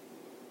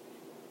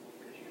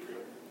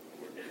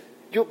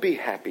 You'll be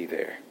happy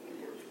there.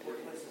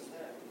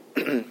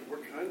 We're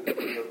kind of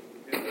in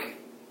an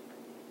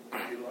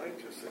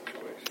Elijah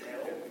situation.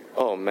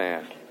 Oh,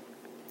 man.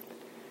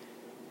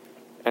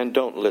 And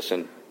don't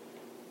listen.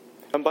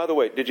 And by the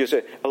way, did you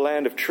say a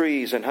land of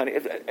trees and honey,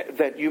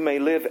 that you may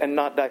live and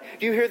not die?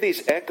 Do you hear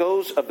these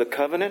echoes of the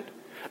covenant?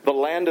 The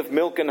land of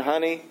milk and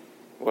honey?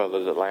 Well,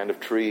 there's a land of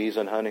trees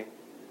and honey.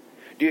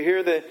 Do you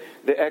hear the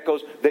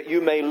echoes? That you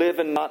may live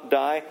and not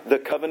die, the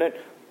covenant.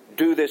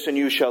 Do this and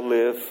you shall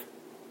live.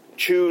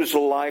 Choose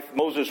life.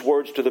 Moses'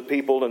 words to the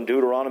people in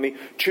Deuteronomy.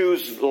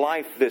 Choose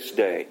life this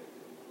day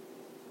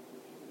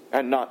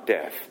and not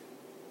death.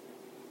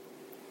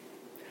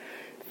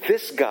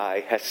 This guy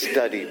has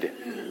studied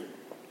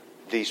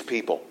these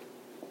people.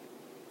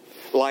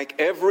 Like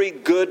every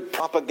good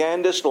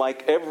propagandist,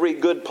 like every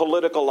good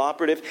political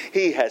operative,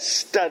 he has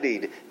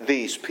studied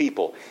these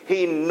people.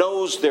 He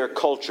knows their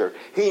culture.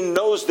 He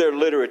knows their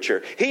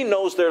literature. He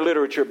knows their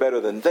literature better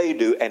than they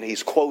do, and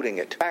he's quoting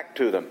it back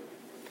to them.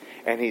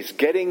 And he's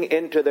getting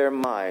into their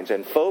minds.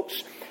 And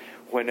folks,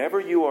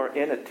 whenever you are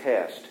in a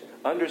test,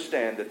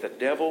 understand that the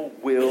devil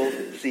will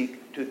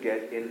seek to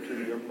get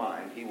into your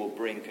mind. He will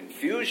bring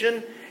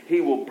confusion.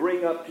 He will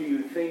bring up to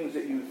you things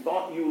that you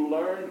thought you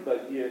learned,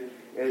 but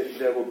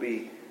there will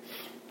be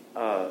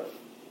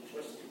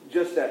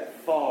just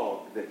that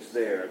fog that's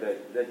there,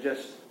 that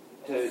just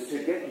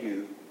to get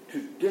you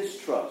to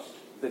distrust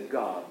the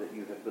God that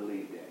you have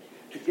believed in,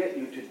 to get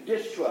you to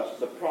distrust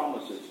the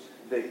promises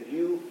that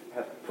you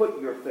have put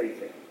your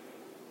faith in.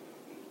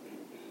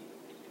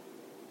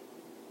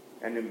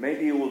 And then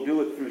maybe you will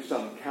do it through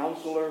some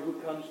counselor who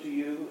comes to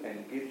you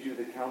and gives you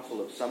the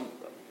counsel of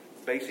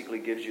basically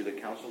gives you the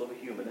counsel of a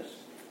humanist.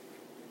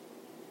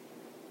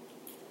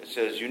 It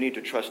says you need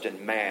to trust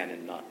in man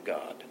and not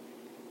God.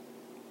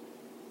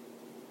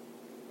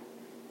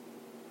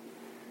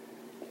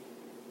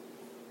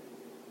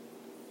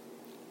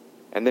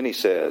 And then he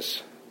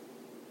says,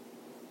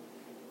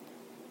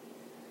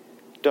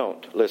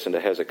 don't listen to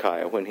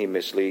Hezekiah when he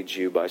misleads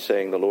you by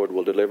saying the Lord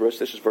will deliver us.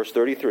 This is verse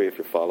 33 if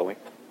you're following.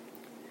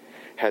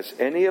 Has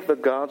any of the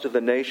gods of the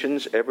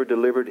nations ever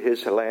delivered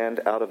his land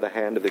out of the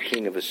hand of the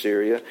king of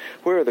Assyria?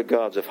 Where are the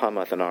gods of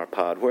Hamath and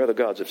Arpad? Where are the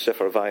gods of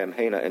Sepharvaim,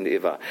 Hena, and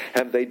Ivah?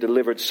 Have they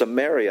delivered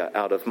Samaria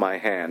out of my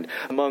hand?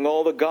 Among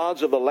all the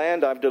gods of the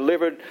land I've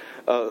delivered,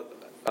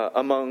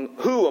 among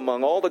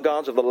all the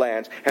gods of the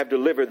lands have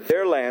delivered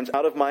their lands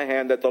out of my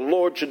hand, that the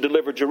Lord should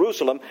deliver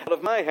Jerusalem out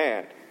of my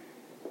hand?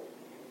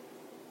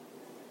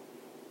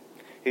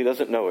 He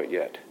doesn't know it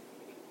yet.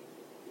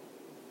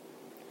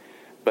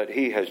 But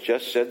he has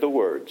just said the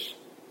words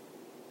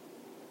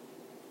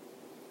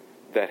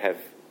that have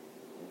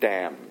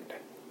damned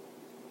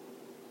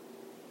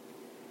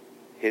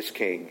his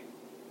king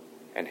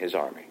and his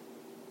army.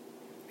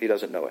 He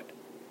doesn't know it.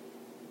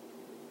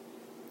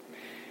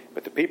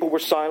 But the people were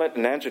silent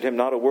and answered him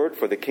not a word,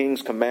 for the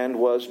king's command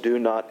was, do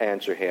not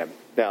answer him.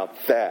 Now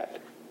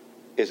that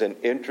is an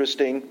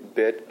interesting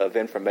bit of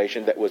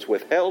information that was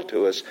withheld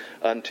to us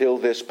until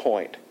this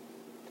point.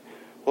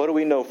 What do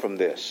we know from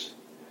this?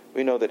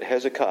 We know that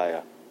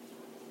Hezekiah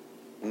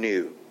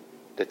knew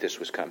that this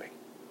was coming.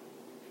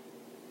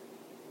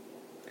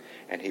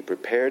 And he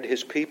prepared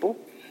his people.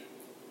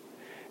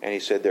 And he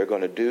said they're going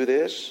to do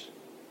this.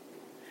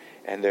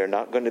 And they're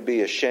not going to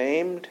be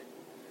ashamed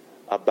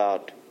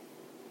about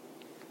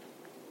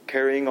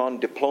carrying on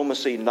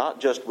diplomacy, not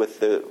just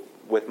with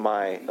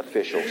my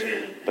officials,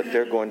 but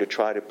they're going to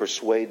try to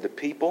persuade the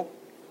people.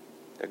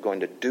 They're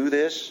going to do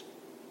this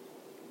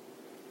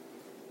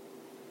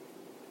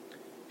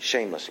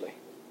shamelessly.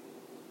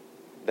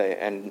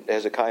 And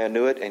Hezekiah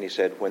knew it, and he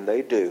said, when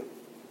they do,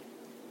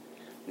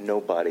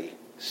 nobody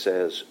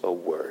says a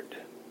word.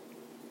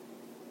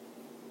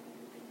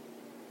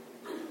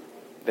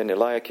 Then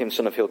Eliakim,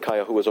 son of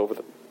Hilkiah, who was over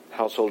the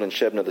household, and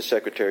Shebna, the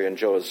secretary, and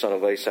Joah, the son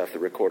of Asaph, the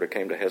recorder,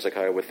 came to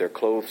Hezekiah with their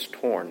clothes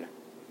torn,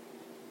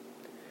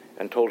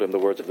 and told him the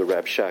words of the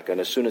Rabshakeh.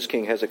 And as soon as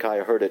King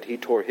Hezekiah heard it, he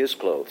tore his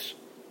clothes,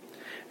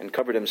 and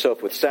covered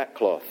himself with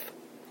sackcloth,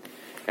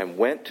 and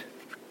went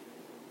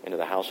into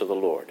the house of the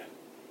Lord.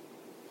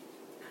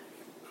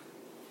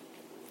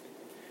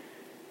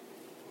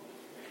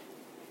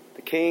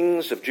 The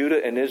kings of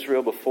Judah and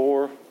Israel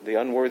before, the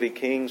unworthy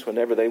kings,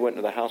 whenever they went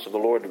into the house of the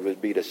Lord, it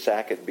would be to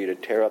sack it, would be to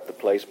tear up the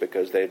place,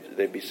 because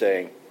they'd be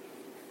saying,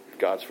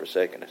 God's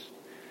forsaken us.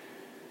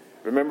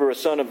 Remember a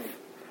son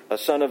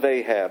of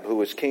Ahab, who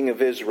was king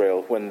of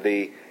Israel, when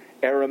the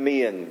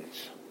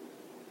Arameans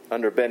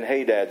under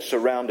Ben-Hadad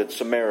surrounded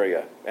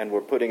Samaria and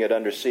were putting it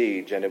under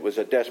siege, and it was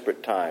a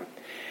desperate time.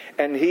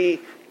 And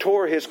he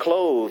tore his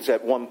clothes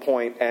at one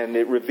point, and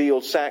it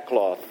revealed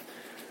sackcloth.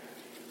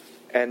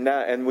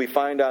 And we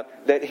find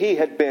out that he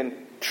had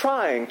been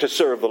trying to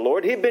serve the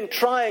Lord. He'd been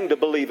trying to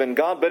believe in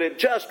God, but it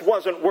just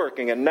wasn't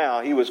working. And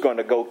now he was going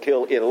to go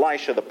kill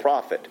Elisha the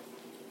prophet.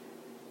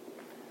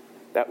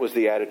 That was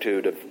the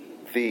attitude of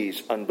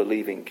these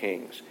unbelieving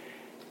kings.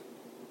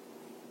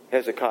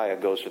 Hezekiah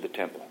goes to the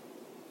temple.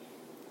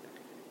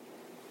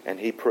 And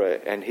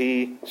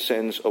he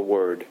sends a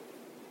word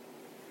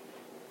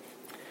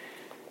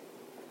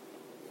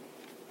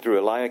through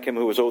Eliakim,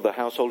 who was over the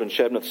household, and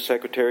Shebna the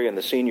secretary, and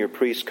the senior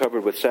priest,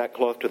 covered with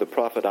sackcloth, to the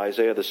prophet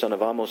Isaiah the son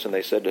of Amos. And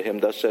they said to him,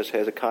 Thus says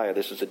Hezekiah,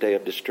 this is a day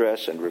of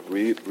distress and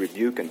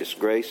rebuke and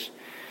disgrace.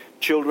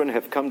 Children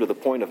have come to the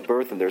point of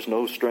birth, and there's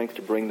no strength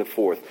to bring them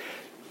forth.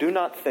 Do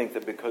not think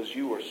that because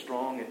you are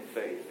strong in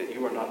faith that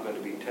you are not going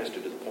to be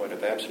tested to the point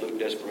of absolute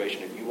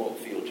desperation, and you won't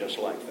feel just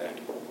like that.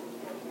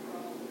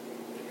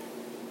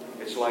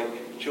 It's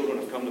like children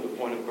have come to the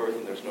point of birth,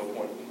 and there's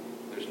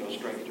no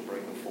strength to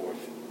bring them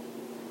forth.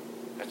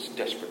 That's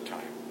desperate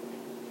time.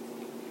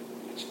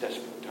 It's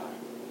desperate time.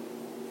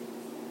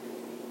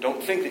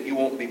 Don't think that you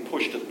won't be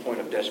pushed to the point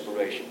of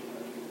desperation.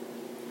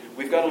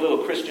 We've got a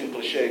little Christian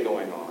cliche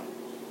going on.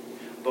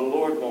 The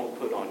Lord won't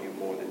put on you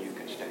more than you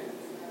can stand.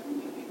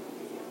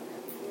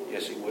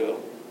 Yes, He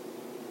will.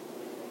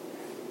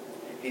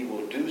 He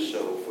will do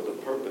so for the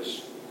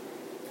purpose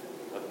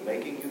of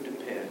making you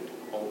depend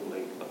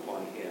only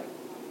upon Him.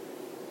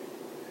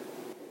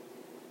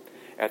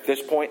 At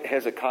this point,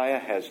 Hezekiah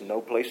has no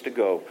place to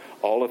go.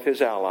 All of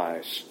his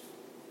allies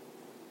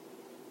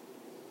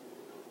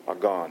are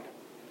gone.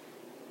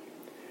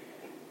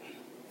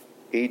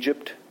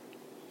 Egypt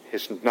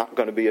is not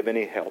going to be of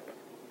any help.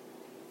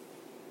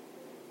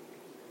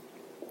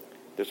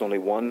 There's only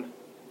one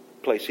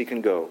place he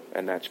can go,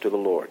 and that's to the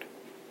Lord.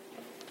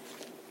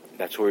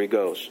 That's where he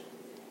goes.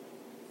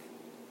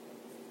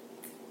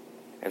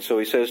 And so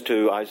he says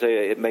to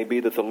Isaiah, It may be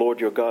that the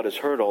Lord your God has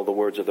heard all the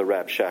words of the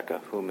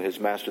Rabshakeh, whom his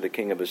master the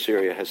king of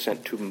Assyria has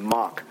sent to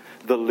mock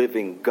the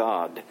living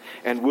God,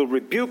 and will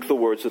rebuke the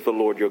words that the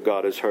Lord your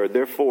God has heard.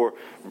 Therefore,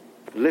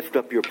 lift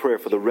up your prayer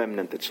for the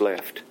remnant that's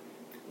left.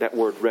 That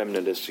word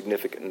remnant is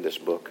significant in this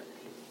book.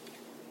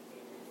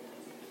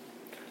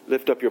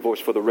 Lift up your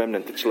voice for the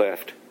remnant that's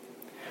left.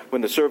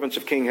 When the servants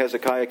of King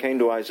Hezekiah came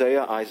to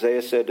Isaiah,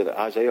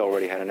 Isaiah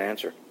already had an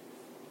answer.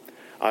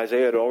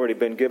 Isaiah had already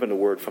been given a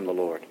word from the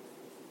Lord.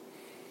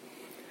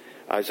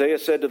 Isaiah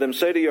said to them,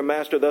 Say to your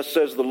master, Thus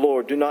says the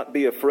Lord, Do not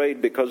be afraid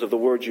because of the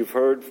words you've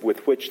heard,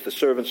 with which the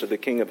servants of the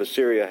king of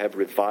Assyria have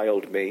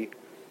reviled me.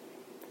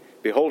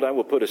 Behold, I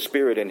will put a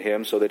spirit in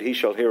him, so that he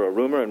shall hear a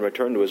rumor and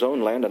return to his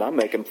own land, and I'll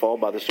make him fall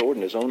by the sword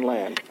in his own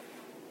land.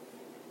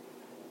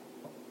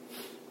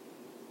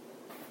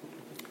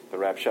 The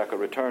Rabshakeh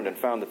returned and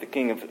found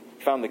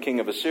the king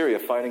of Assyria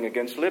fighting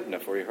against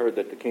Libnah, for he heard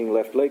that the king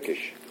left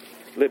Lachish.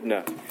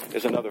 Libnah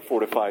is another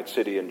fortified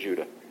city in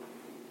Judah.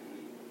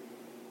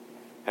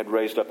 Had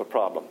raised up a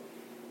problem.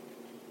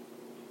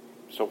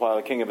 So while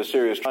the king of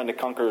Assyria is trying to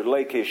conquer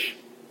Lachish,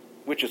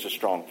 which is a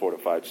strong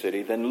fortified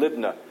city, then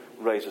Libnah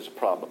raises a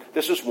problem.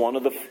 This is one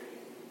of the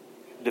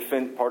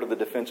part of the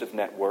defensive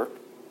network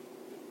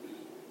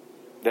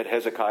that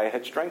Hezekiah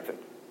had strengthened.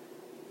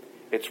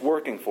 It's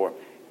working for him.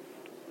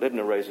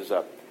 Libnah raises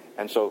up.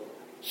 And so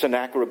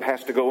Sennacherib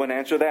has to go and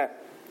answer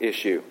that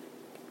issue.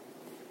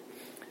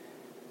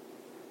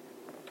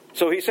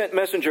 So he sent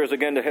messengers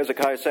again to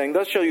Hezekiah, saying,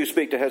 Thus shall you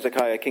speak to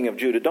Hezekiah, king of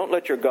Judah. Don't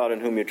let your God in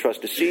whom you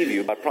trust deceive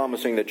you by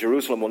promising that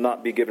Jerusalem will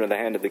not be given to the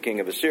hand of the king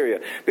of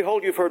Assyria.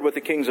 Behold, you've heard what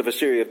the kings of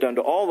Assyria have done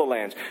to all the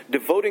lands,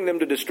 devoting them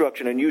to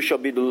destruction,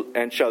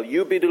 and shall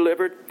you be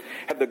delivered?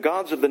 Have the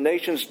gods of the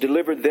nations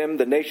delivered them,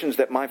 the nations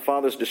that my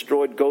fathers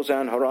destroyed,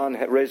 Gozan, Haran,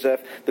 Rezeph,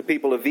 the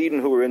people of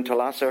Eden who were in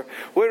Telassar?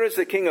 Where is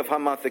the king of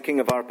Hamath, the king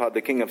of Arpad,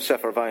 the king of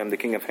Sepharvaim, the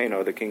king of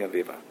Hanor, the king of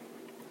Ivah?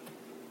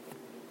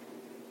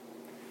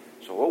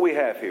 So what we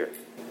have here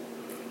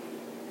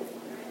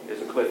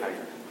is a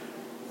cliffhanger.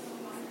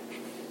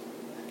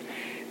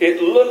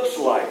 It looks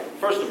like,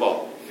 first of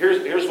all,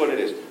 here's what it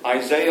is.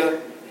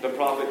 Isaiah, the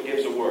prophet,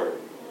 gives a word.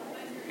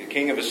 The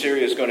king of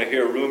Assyria is going to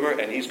hear a rumor,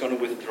 and he's going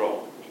to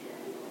withdraw.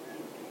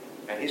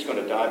 And he's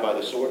going to die by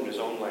the sword in his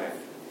own land.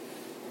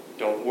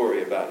 Don't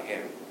worry about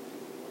him.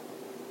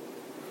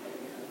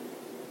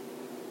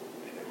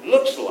 It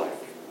looks like,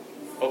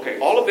 okay,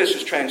 all of this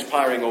is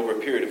transpiring over a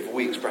period of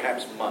weeks,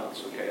 perhaps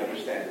months. Okay,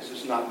 understand, this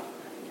is not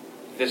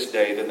this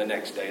day, then the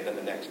next day, then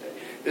the next day.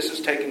 This is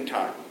taking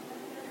time.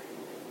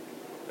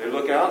 They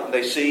look out and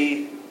they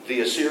see the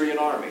Assyrian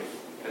army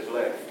has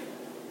left.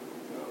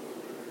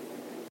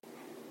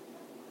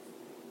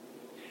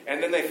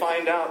 And then they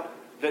find out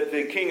that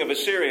the king of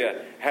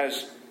Assyria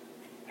has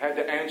had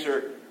to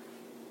answer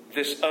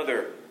this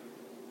other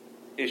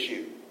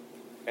issue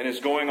and is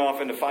going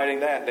off into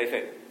fighting that. They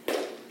think,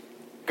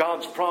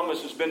 God's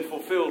promise has been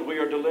fulfilled. We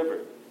are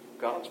delivered.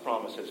 God's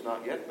promise has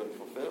not yet been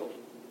fulfilled.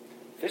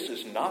 This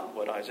is not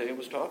what Isaiah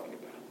was talking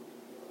about.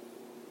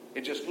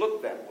 It just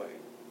looked that way.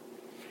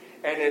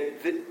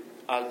 And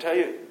I'll tell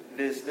you,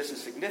 this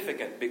is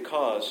significant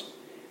because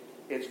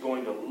it's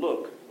going to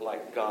look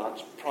like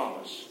God's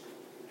promise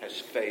has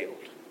failed.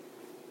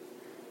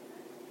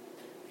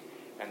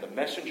 And the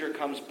messenger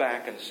comes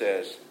back and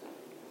says,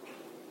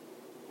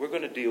 we're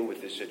going to deal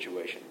with this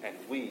situation, and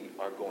we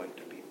are going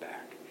to be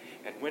back.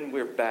 And when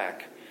we're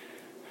back,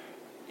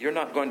 you're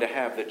not going to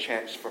have the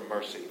chance for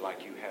mercy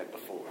like you had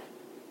before.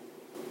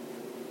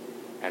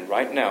 And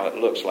right now it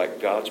looks like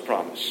God's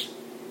promise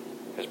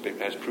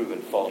has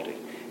proven faulty.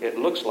 It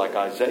looks like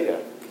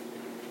Isaiah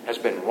has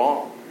been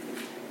wrong.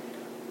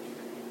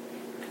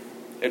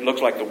 It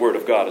looks like the Word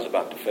of God is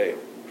about to fail.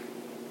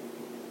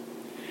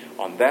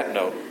 On that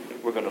note,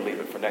 we're going to leave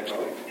it for next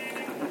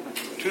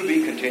week. To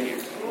be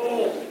continued.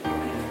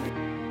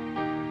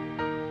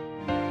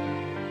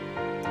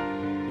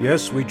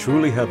 Yes, we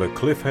truly have a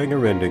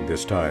cliffhanger ending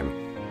this time.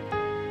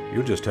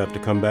 You'll just have to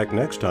come back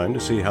next time to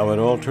see how it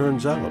all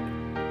turns out.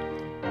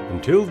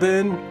 Until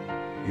then,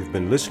 you've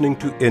been listening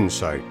to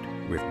Insight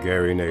with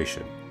Gary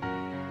Nation.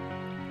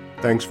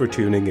 Thanks for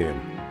tuning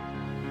in.